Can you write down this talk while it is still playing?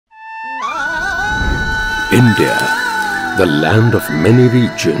India, the land of many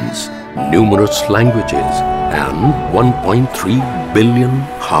regions, numerous languages, and 1.3 billion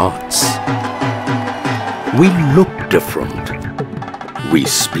hearts. We look different. We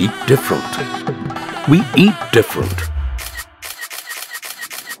speak different. We eat different.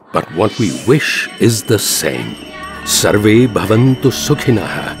 But what we wish is the same. Sarve bhavantu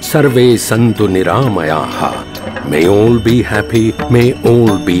sukhinah, sarve santu niramayaha. May all be happy, may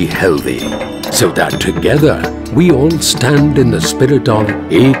all be healthy. So that together we all stand in the spirit of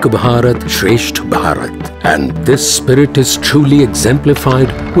Ek Bharat Shreshtha Bharat. And this spirit is truly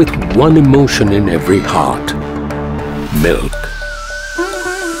exemplified with one emotion in every heart: milk.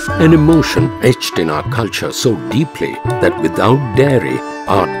 An emotion etched in our culture so deeply that without dairy,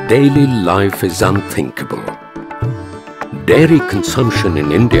 our daily life is unthinkable. Dairy consumption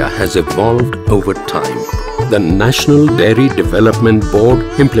in India has evolved over time. The National Dairy Development Board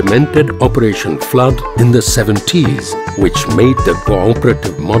implemented Operation Flood in the 70s, which made the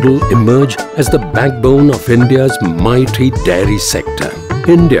cooperative model emerge as the backbone of India's mighty dairy sector.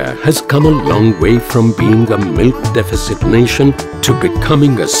 India has come a long way from being a milk deficit nation to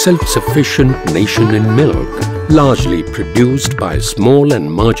becoming a self-sufficient nation in milk, largely produced by small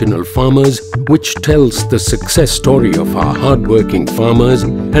and marginal farmers, which tells the success story of our hard-working farmers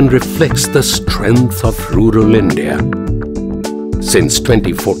and reflects the strength of rural India. Since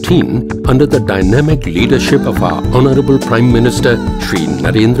 2014, under the dynamic leadership of our Honorable Prime Minister Shri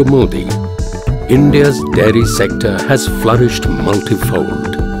Narendra Modi, India's dairy sector has flourished multifold.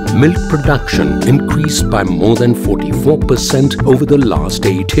 Milk production increased by more than 44% over the last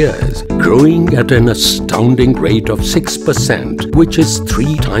 8 years, growing at an astounding rate of 6%, which is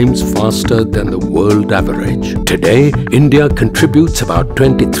 3 times faster than the world average. Today, India contributes about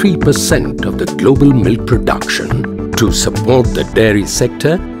 23% of the global milk production. To support the dairy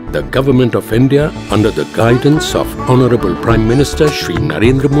sector, the Government of India, under the guidance of Honorable Prime Minister Shri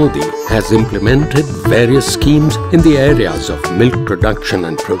Narendra Modi, has implemented various schemes in the areas of milk production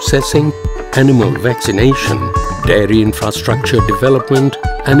and processing, animal vaccination, dairy infrastructure development,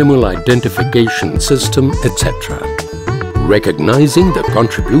 animal identification system, etc. Recognizing the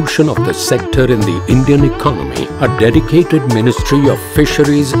contribution of the sector in the Indian economy, a dedicated Ministry of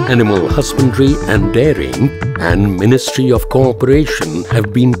Fisheries, Animal Husbandry and Dairying and Ministry of Cooperation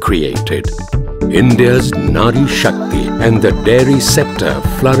have been created. India's Nari Shakti and the dairy sector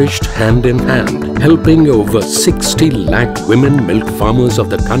flourished hand in hand, helping over 60 lakh women milk farmers of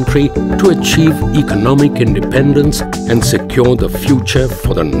the country to achieve economic independence and secure the future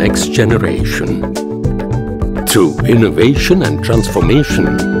for the next generation. Through innovation and transformation,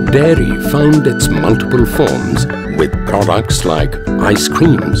 dairy found its multiple forms with products like ice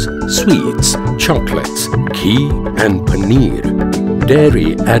creams, sweets, chocolates, ghee and paneer.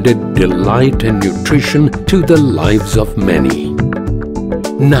 Dairy added delight and nutrition to the lives of many.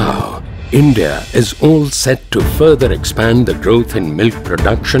 Now, India is all set to further expand the growth in milk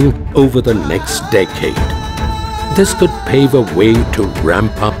production over the next decade. This could pave a way to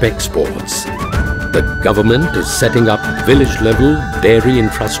ramp up exports. The government is setting up village-level dairy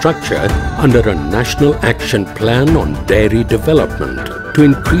infrastructure under a National Action Plan on Dairy Development to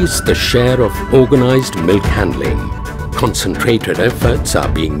increase the share of organized milk handling. Concentrated efforts are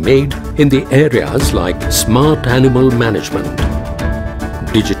being made in the areas like smart animal management,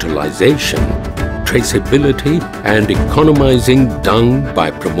 digitalization, traceability and economizing dung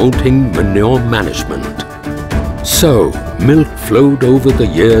by promoting manure management. So, milk flowed over the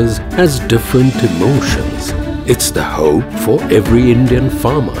years as different emotions. It's the hope for every Indian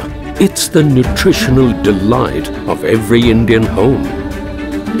farmer. It's the nutritional delight of every Indian home.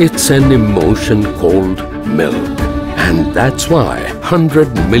 It's an emotion called milk. And that's why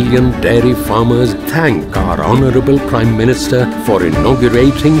 100 million dairy farmers thank our Honorable Prime Minister for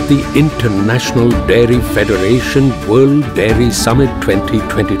inaugurating the International Dairy Federation World Dairy Summit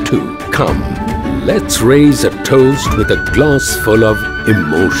 2022. Come, let's raise a toast with a glass full of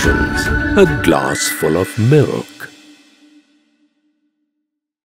emotions, a glass full of milk.